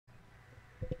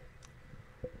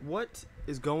What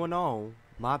is going on,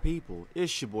 my people?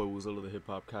 It's your boy Wuzilla, the Hip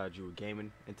Hop Kaiju of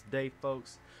Gaming, and today,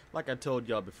 folks, like I told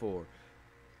y'all before,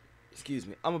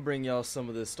 I'm gonna bring y'all some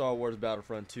of this Star Wars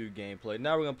Battlefront II gameplay.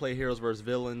 Now we're gonna play Heroes vs.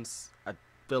 Villains. I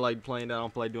feel like playing that. I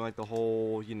don't play doing like the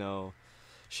whole,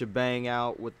 shebang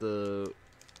out with the.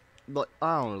 But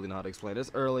I don't really know how to explain it.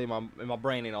 It's early. My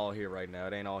brain ain't all here right now.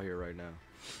 It ain't all here right now.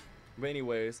 But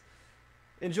anyways.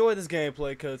 Enjoy this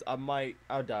gameplay, because I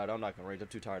doubt it. I'm not going to rage. I'm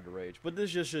too tired to rage. But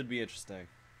this just should be interesting.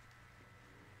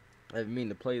 I've been meaning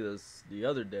to play this the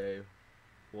other day.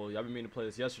 Well, I've been meaning to play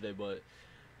this yesterday, but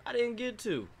I didn't get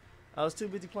to. I was too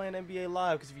busy playing NBA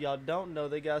Live, because if y'all don't know,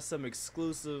 they got some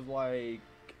exclusive,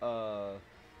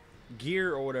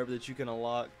 gear or whatever that you can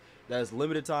unlock that's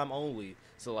limited time only.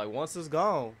 So, once it's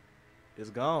gone,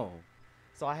 it's gone.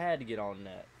 So I had to get on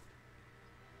that.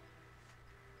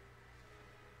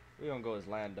 We're gonna go as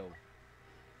Lando.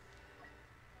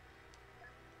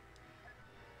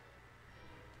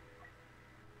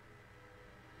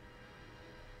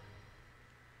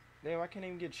 Damn, I can't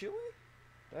even get Chewie?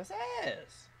 That's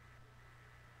ass.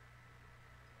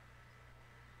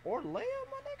 Or Leia,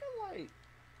 my nigga,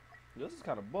 this is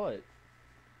kind of butt.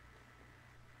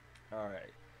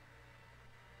 Alright.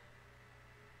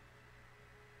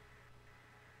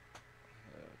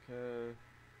 Okay.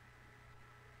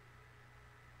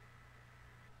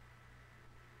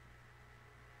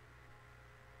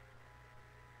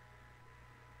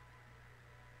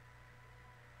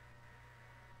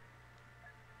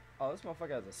 Oh, this motherfucker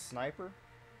has a sniper?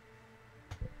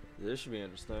 This should be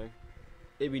interesting.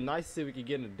 It'd be nice to see if we could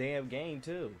get in a damn game,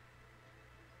 too.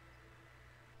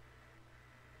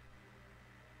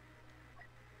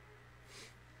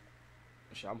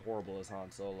 Shit, I'm horrible as Han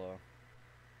Solo.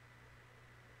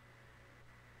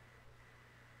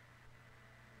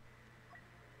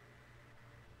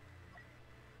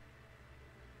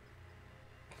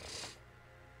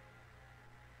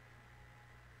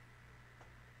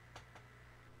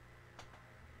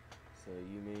 So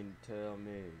you mean to tell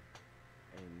me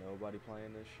ain't nobody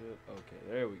playing this shit? Okay,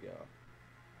 there we go.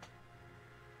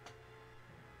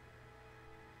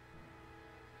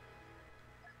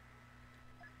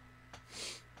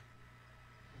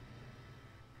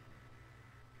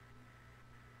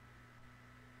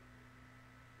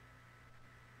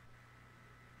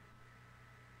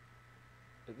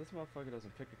 If this motherfucker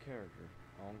doesn't pick a character,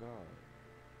 oh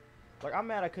god. I'm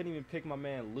mad I couldn't even pick my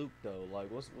man Luke though.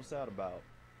 What's that about?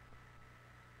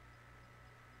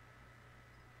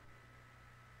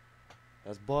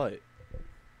 That's butt. The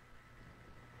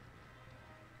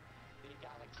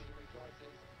galaxy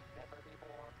rejoices. Never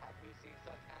before have we seen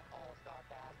such an all-star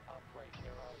cast of great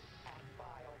heroes and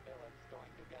vile villains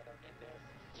joined together in this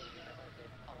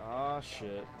universe's Ah,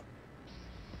 shit.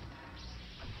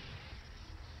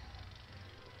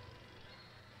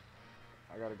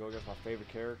 I gotta go against my favorite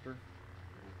character,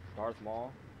 Darth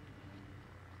Maul.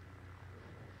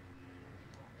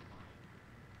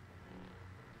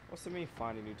 What's it mean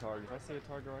finding new targets? I see a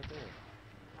target right there.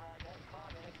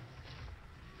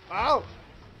 Ow!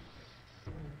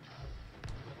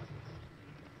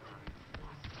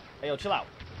 Hey, yo, chill out.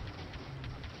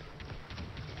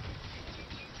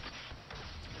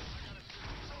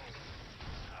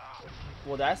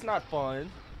 Well, that's not fun.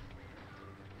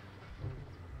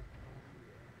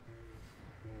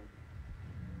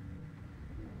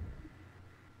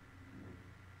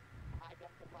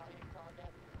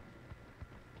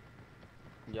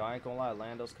 Yo, I ain't gonna lie,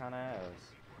 Lando's kinda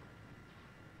ass.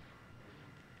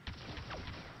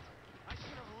 I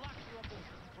should have locked you up in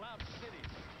Cloud City.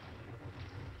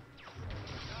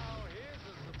 Now here's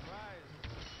a surprise.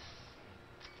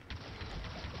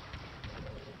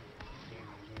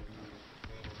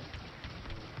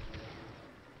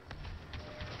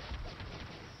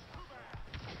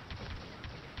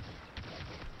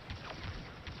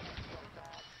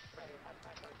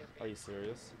 Are you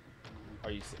serious?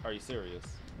 Are you serious?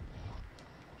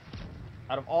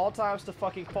 Out of all times to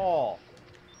fucking fall,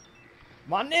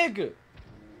 my nigga.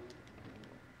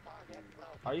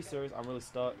 Are you serious? I'm really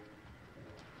stuck.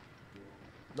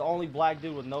 The only black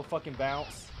dude with no fucking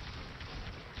bounce.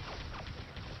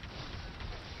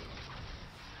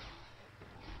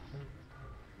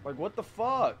 What the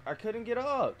fuck? I couldn't get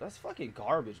up. That's fucking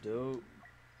garbage, dude.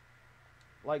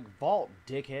 Vault,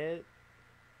 dickhead.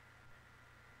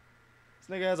 This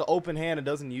nigga has an open hand and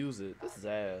doesn't use it. This is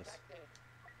ass.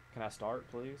 Can I start,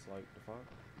 please? The fuck?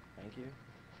 Thank you.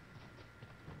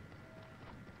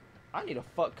 I need to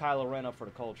fuck Kylo Ren up for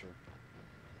the culture.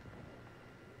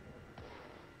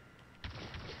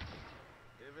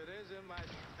 If it isn't my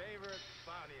favorite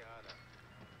bounty hunter.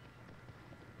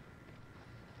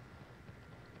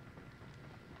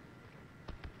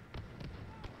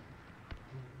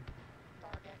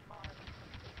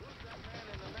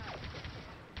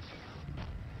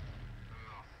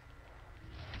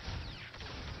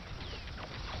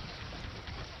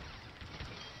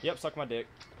 Yep, suck my dick.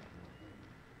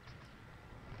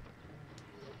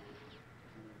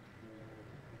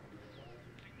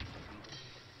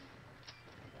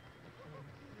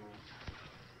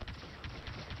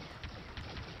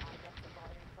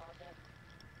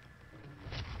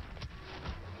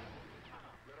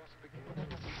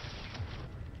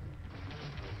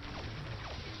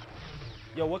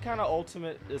 Yo, what kind of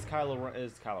ultimate is Kylo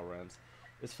Ren's?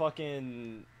 It's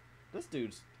fucking this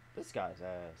guy's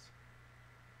ass.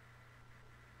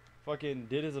 Fucking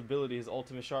did his ability, his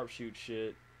ultimate sharpshoot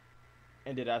shit,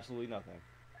 and did absolutely nothing.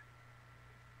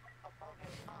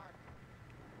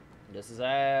 This is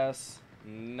ass.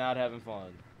 Not having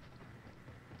fun.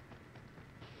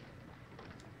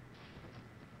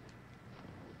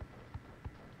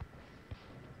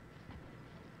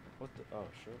 What the? Oh,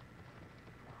 sure.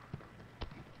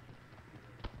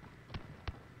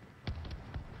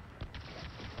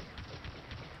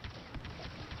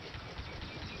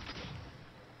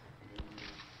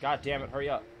 God damn it, hurry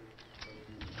up.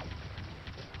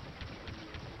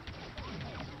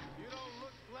 You don't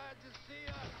look glad to see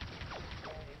us.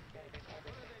 What are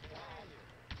they paying you?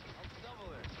 I'll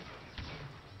double it.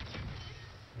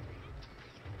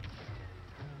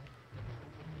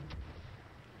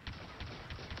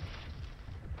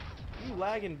 You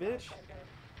lagging, bitch.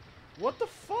 What the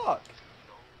fuck?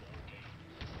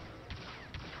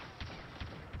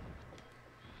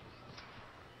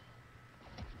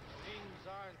 Things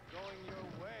aren't going your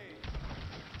way.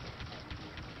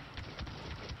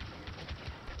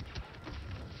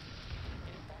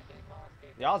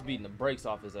 Yeah, I was beating the brakes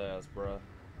off his ass, bruh.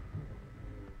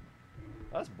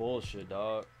 That's bullshit,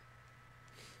 dog.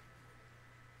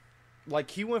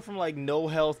 Like, he went from, like, no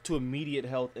health to immediate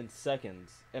health in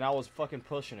seconds. And I was fucking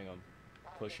pushing him.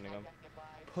 Pushing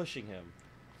him.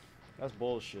 That's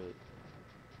bullshit.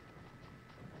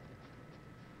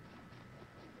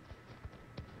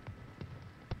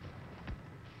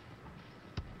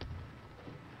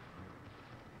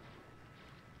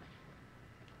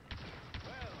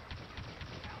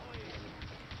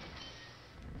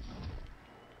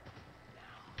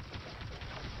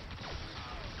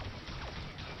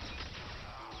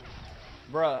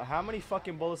 Bruh, how many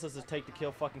fucking bullets does it take to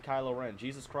kill fucking Kylo Ren?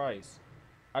 Jesus Christ.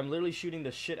 I'm literally shooting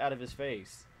the shit out of his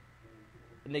face.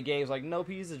 And the game's like, nope,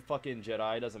 he's a fucking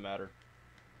Jedi, it doesn't matter.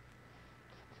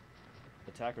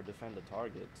 Attack or defend the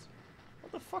targets.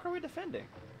 What the fuck are we defending?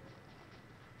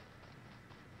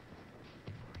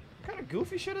 What kind of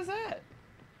goofy shit is that?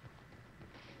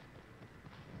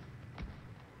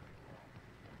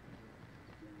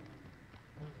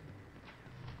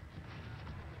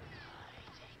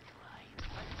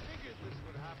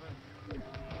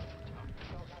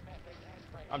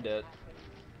 I'm dead.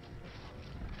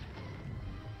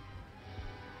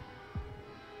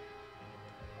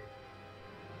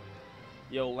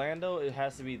 Yo, Lando, it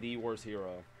has to be the worst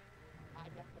hero.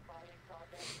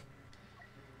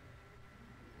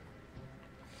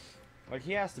 Like,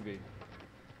 he has to be.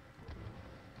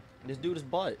 This dude is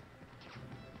butt.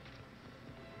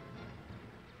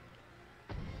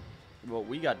 Well,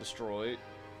 we got destroyed.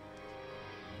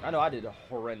 I know I did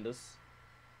horrendous.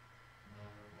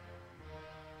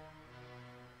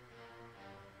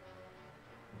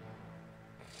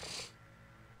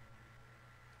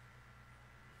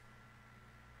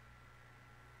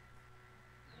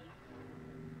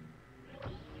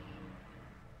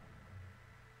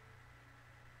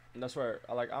 That's where,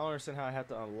 like, I don't understand how I have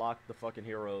to unlock the fucking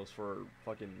heroes for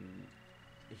fucking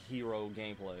hero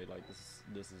gameplay. Like,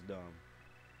 this is dumb.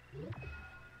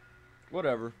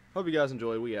 Whatever. Hope you guys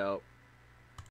enjoy. We out.